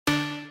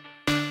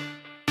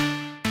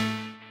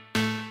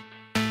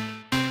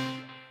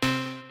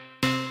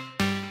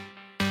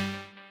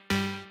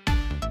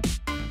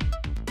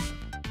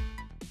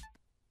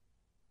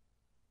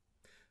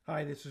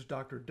Hi, this is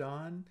Dr.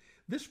 Don.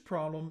 This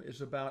problem is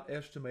about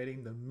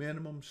estimating the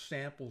minimum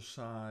sample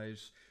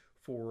size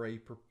for a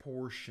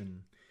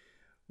proportion.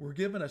 We're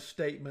given a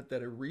statement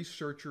that a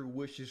researcher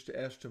wishes to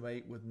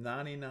estimate with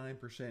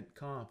 99%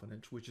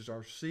 confidence, which is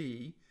our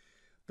C,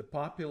 the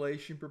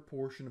population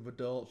proportion of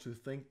adults who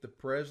think the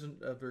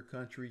president of their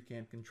country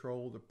can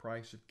control the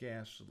price of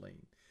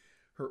gasoline.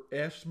 Her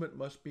estimate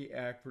must be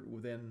accurate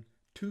within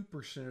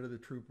 2% of the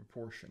true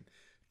proportion.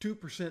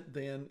 2%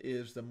 then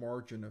is the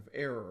margin of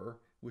error,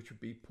 which would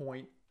be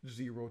 0.02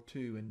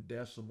 in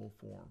decimal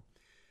form.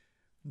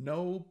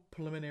 No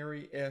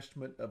preliminary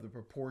estimate of the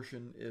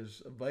proportion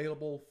is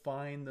available.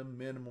 Find the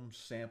minimum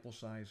sample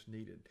size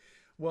needed.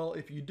 Well,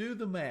 if you do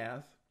the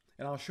math,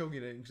 and I'll show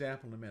you an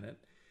example in a minute,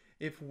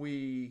 if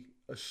we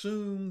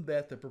assume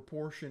that the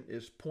proportion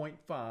is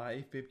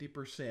 0.5,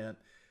 50%,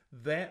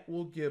 that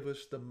will give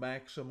us the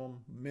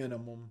maximum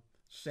minimum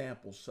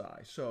sample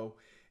size. So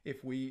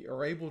if we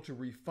are able to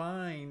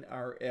refine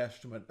our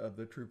estimate of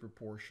the true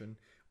proportion,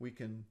 we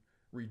can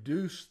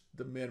reduce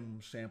the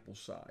minimum sample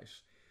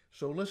size.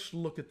 So let's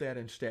look at that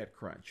in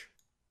StatCrunch.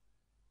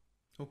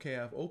 Okay,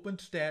 I've opened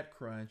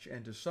StatCrunch,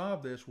 and to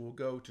solve this, we'll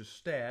go to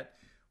Stat,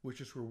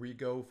 which is where we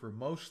go for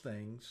most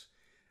things.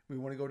 We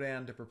want to go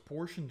down to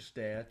Proportion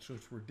Stats,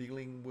 since we're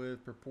dealing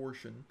with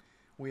proportion.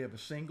 We have a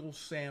single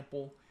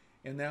sample,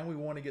 and now we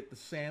want to get the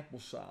sample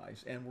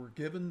size, and we're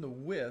given the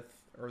width,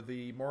 or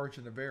the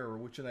margin of error,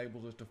 which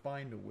enables us to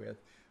find the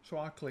width. So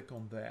I'll click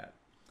on that.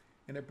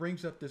 And it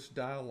brings up this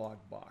dialog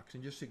box,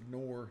 and just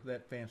ignore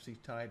that fancy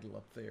title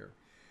up there.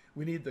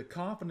 We need the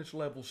confidence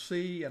level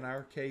C, in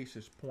our case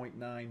is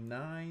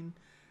 0.99.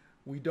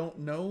 We don't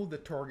know the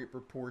target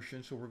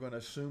proportion, so we're going to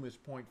assume it's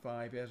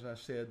 0.5. As I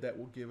said, that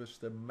will give us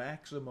the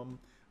maximum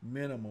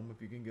minimum,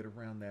 if you can get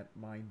around that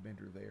mind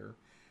bender there.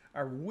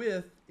 Our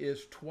width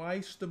is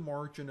twice the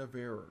margin of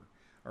error.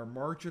 Our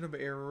margin of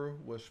error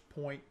was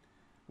 2%,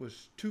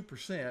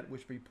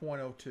 which would be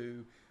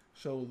 0.02.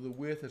 So the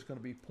width is going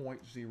to be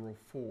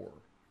 0.04.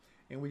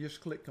 And we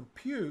just click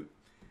compute,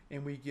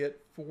 and we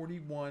get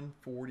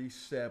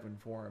 4147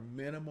 for our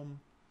minimum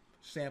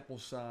sample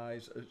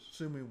size,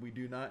 assuming we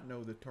do not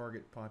know the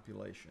target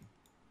population.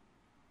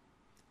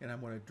 And I'm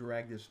going to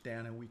drag this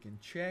down, and we can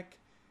check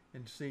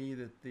and see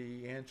that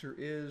the answer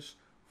is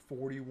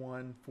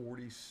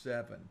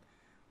 4147.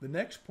 The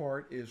next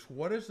part is,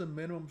 what is the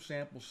minimum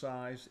sample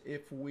size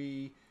if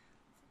we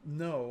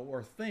know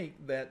or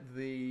think that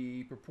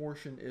the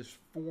proportion is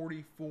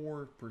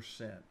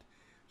 44%.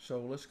 So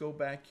let's go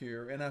back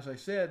here, and as I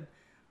said,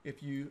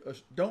 if you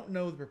don't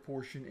know the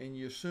proportion and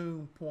you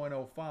assume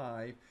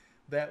 0.05,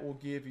 that will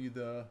give you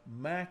the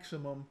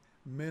maximum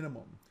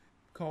minimum.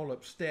 Call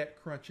up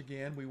StatCrunch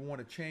again. We want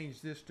to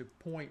change this to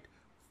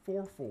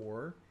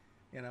 0.44,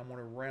 and I'm going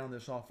to round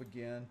this off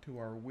again to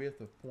our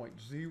width of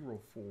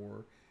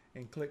 0.04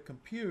 and click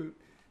compute,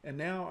 and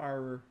now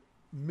our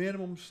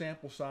minimum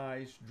sample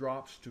size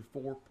drops to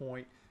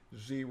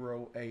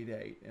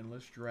 4.088. And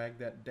let's drag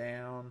that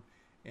down,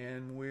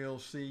 and we'll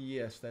see,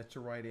 yes, that's the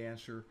right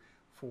answer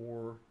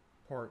for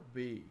part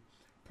B.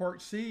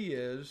 Part C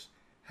is,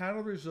 how do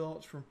the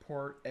results from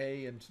part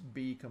A and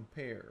B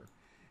compare?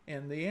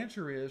 And the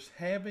answer is,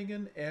 having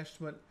an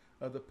estimate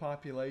of the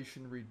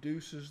population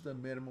reduces the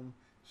minimum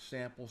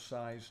sample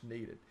size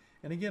needed.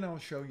 And again, I'll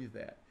show you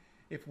that.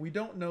 If we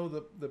don't know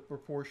the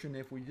proportion,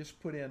 if we just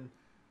put in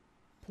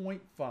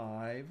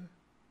 0.5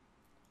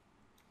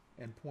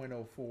 and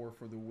 0.04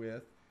 for the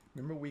width,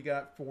 remember we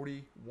got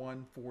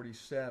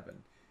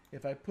 4147.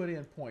 If I put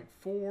in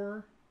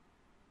 0.4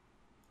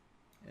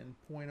 and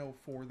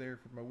 0.04 there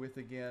for my width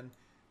again,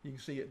 you can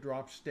see it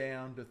drops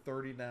down to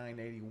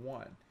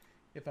 3981.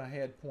 If I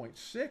had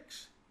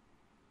 0.6,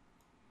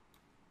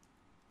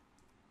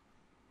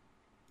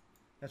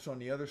 that's on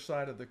the other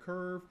side of the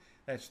curve,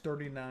 that's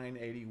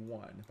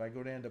 3981. If I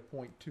go down to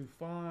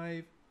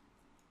 0.25,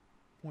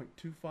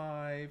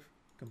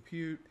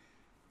 compute,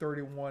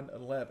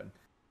 3111.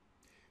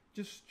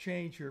 Just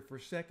change here for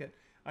a second.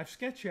 I've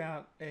sketched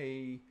out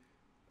a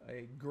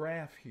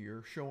graph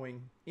here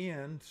showing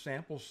N,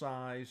 sample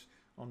size,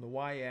 on the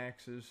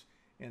y-axis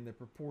and the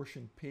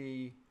proportion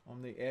P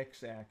on the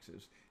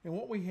x-axis. And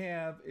what we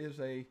have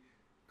is a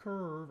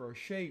curve or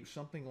shape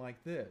something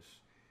like this.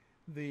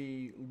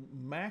 The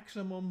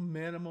maximum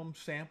minimum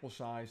sample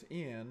size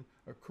N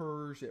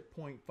occurs at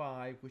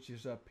 0.5, which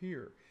is up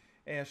here.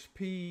 As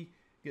P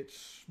gets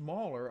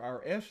smaller,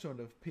 our estimate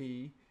of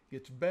P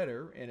gets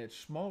better, and it's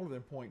smaller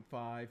than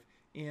 0.5,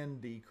 N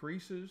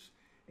decreases.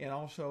 And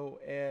also,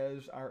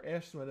 as our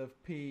estimate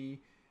of P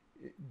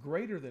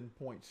greater than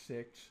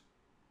 0.6,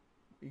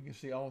 you can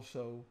see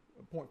also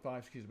 0.5,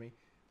 excuse me,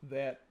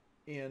 that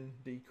N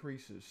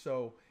decreases.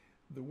 So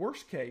the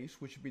worst case,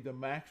 which would be the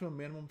maximum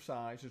minimum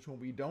size, is when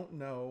we don't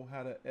know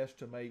how to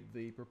estimate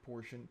the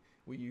proportion.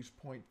 We use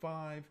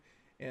 0.5,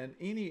 and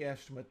any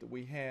estimate that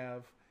we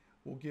have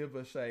will give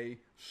us a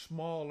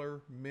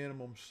smaller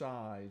minimum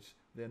size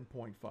than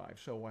 0.5.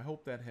 So I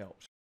hope that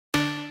helps.